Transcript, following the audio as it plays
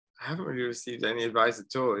I haven't really received any advice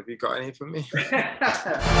at all. Have you got any for me? Je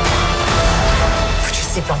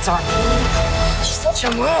sais pas toi. She's such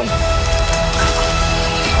a mom.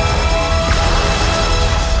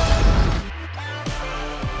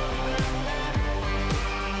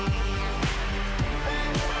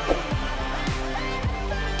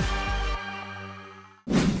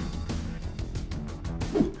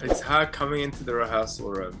 It's her coming into the rehearsal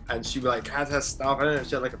room, and she like had her stuff. I don't know if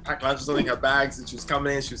she had like a packed lunch or something, her bags, and she was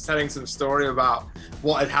coming in. She was telling some story about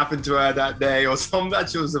what had happened to her that day, or something.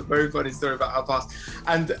 Actually, it was a very funny story about her past,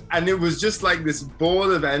 and it was just like this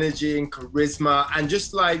ball of energy and charisma, and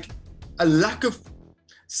just like a lack of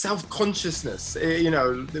self-consciousness, you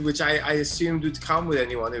know, which I assumed would come with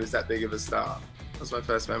anyone who was that big of a star. That's my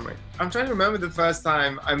first memory. I'm trying to remember the first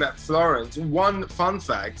time I met Florence. One fun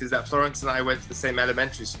fact is that Florence and I went to the same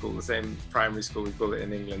elementary school, the same primary school, we call it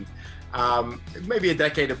in England. Maybe a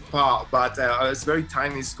decade apart, but it's a very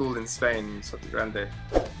tiny school in Spain, Soto Grande.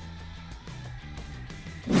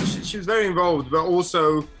 She was very involved, but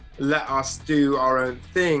also let us do our own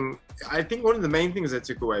thing. I think one of the main things I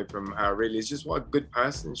took away from her really is just what a good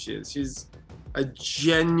person she is. She's a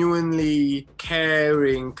genuinely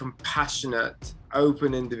caring, compassionate,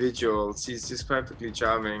 open individual. She's just perfectly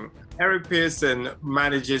charming. Eric Pearson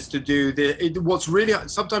manages to do what's really,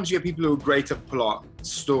 sometimes you get people who are great at plot,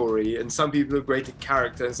 story, and some people who are great at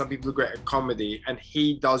character, and some people who are great at comedy, and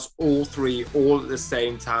he does all three all at the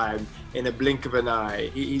same time in a blink of an eye.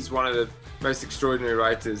 He's one of the most extraordinary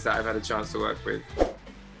writers that I've had a chance to work with.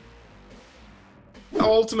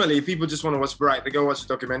 Ultimately, people just want to watch Barack, they go watch a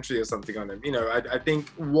documentary or something on him. You know, I think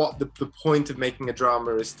what the point of making a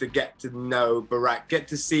drama is to get to know Barack, get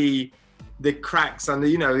to see the cracks under,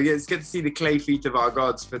 you know, get to see the clay feet of our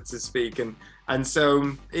gods, so to speak. And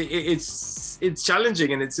so it's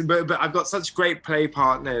challenging, and but I've got such great play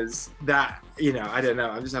partners that, you know, I don't know,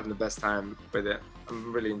 I'm just having the best time with it.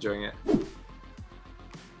 I'm really enjoying it.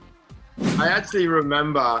 I actually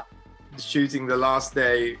remember shooting the last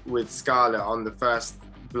day with Scarlett on the first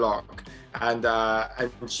block, and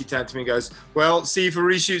she turned to me and goes, "Well, see you for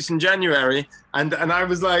reshoots in January." And I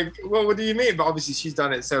was like, "Well, what do you mean?" But obviously she's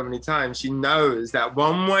done it so many times, she knows that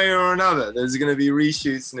one way or another there's going to be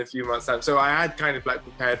reshoots in a few months' time. So I had kind of like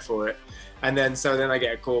prepared for it, and then I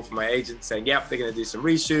get a call from my agent saying, "Yep, they're going to do some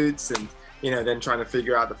reshoots," and you know, then trying to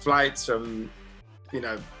figure out the flights from, you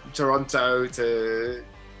know, Toronto to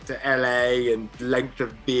LA, and length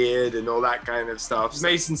of beard and all that kind of stuff.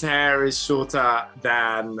 Mason's hair is shorter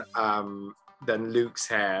than Luke's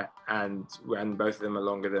hair, and both of them are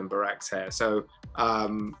longer than Barack's hair. So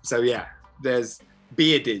yeah, there's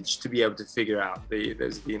beardage to be able to figure out the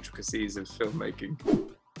intricacies of filmmaking.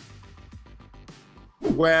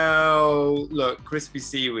 Well, look, crispy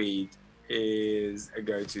seaweed is a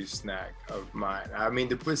go-to snack of mine. I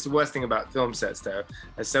mean, it's the worst thing about film sets, though.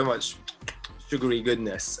 There's so much sugary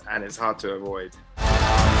goodness, and it's hard to avoid.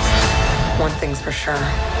 One thing's for sure.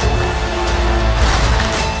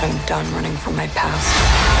 I'm done running from my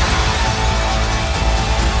past.